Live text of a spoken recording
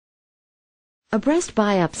A breast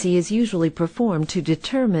biopsy is usually performed to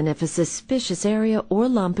determine if a suspicious area or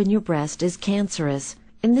lump in your breast is cancerous.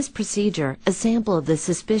 In this procedure, a sample of the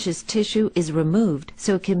suspicious tissue is removed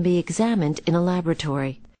so it can be examined in a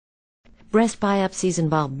laboratory. Breast biopsies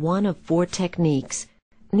involve one of 4 techniques: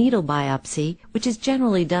 needle biopsy, which is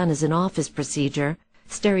generally done as an office procedure;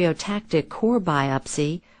 stereotactic core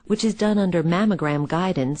biopsy, which is done under mammogram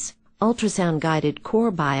guidance; ultrasound-guided core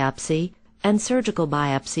biopsy; and surgical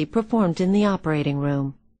biopsy performed in the operating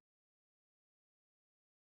room.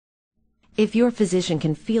 If your physician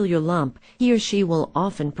can feel your lump, he or she will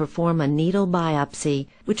often perform a needle biopsy,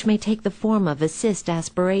 which may take the form of a cyst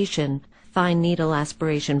aspiration, fine needle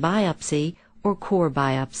aspiration biopsy, or core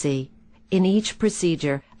biopsy. In each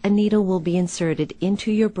procedure, a needle will be inserted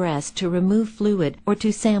into your breast to remove fluid or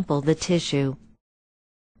to sample the tissue.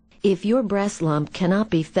 If your breast lump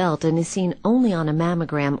cannot be felt and is seen only on a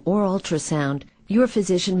mammogram or ultrasound, your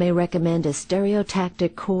physician may recommend a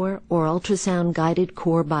stereotactic core or ultrasound-guided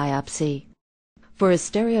core biopsy. For a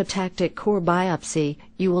stereotactic core biopsy,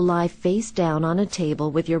 you will lie face down on a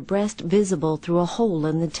table with your breast visible through a hole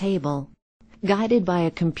in the table. Guided by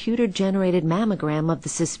a computer-generated mammogram of the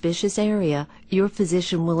suspicious area, your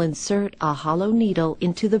physician will insert a hollow needle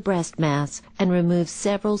into the breast mass and remove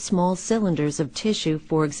several small cylinders of tissue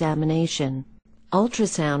for examination.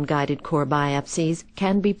 Ultrasound-guided core biopsies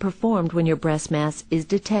can be performed when your breast mass is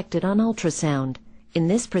detected on ultrasound. In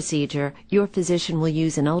this procedure, your physician will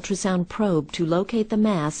use an ultrasound probe to locate the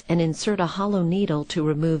mass and insert a hollow needle to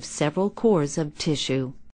remove several cores of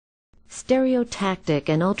tissue. Stereotactic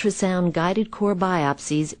and ultrasound-guided core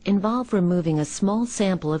biopsies involve removing a small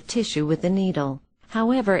sample of tissue with a needle.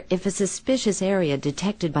 However, if a suspicious area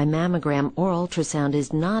detected by mammogram or ultrasound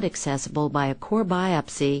is not accessible by a core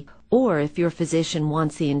biopsy, or if your physician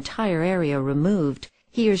wants the entire area removed,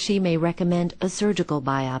 he or she may recommend a surgical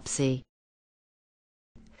biopsy.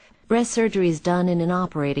 Breast surgery is done in an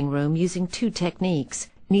operating room using 2 techniques: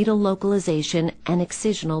 needle localization and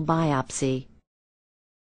excisional biopsy.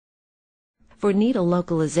 For needle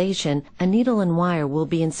localization, a needle and wire will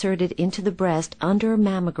be inserted into the breast under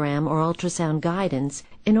mammogram or ultrasound guidance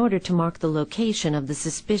in order to mark the location of the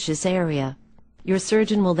suspicious area. Your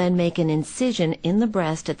surgeon will then make an incision in the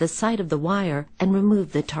breast at the site of the wire and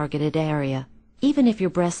remove the targeted area. Even if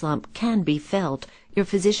your breast lump can be felt, your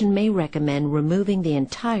physician may recommend removing the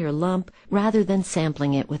entire lump rather than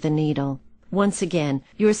sampling it with a needle. Once again,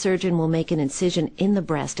 your surgeon will make an incision in the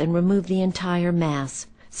breast and remove the entire mass.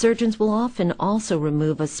 Surgeons will often also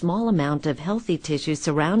remove a small amount of healthy tissue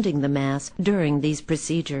surrounding the mass during these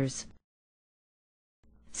procedures.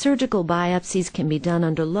 Surgical biopsies can be done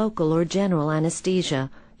under local or general anesthesia.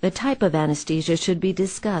 The type of anesthesia should be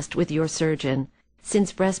discussed with your surgeon.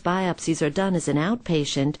 Since breast biopsies are done as an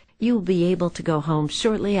outpatient, you will be able to go home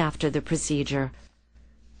shortly after the procedure.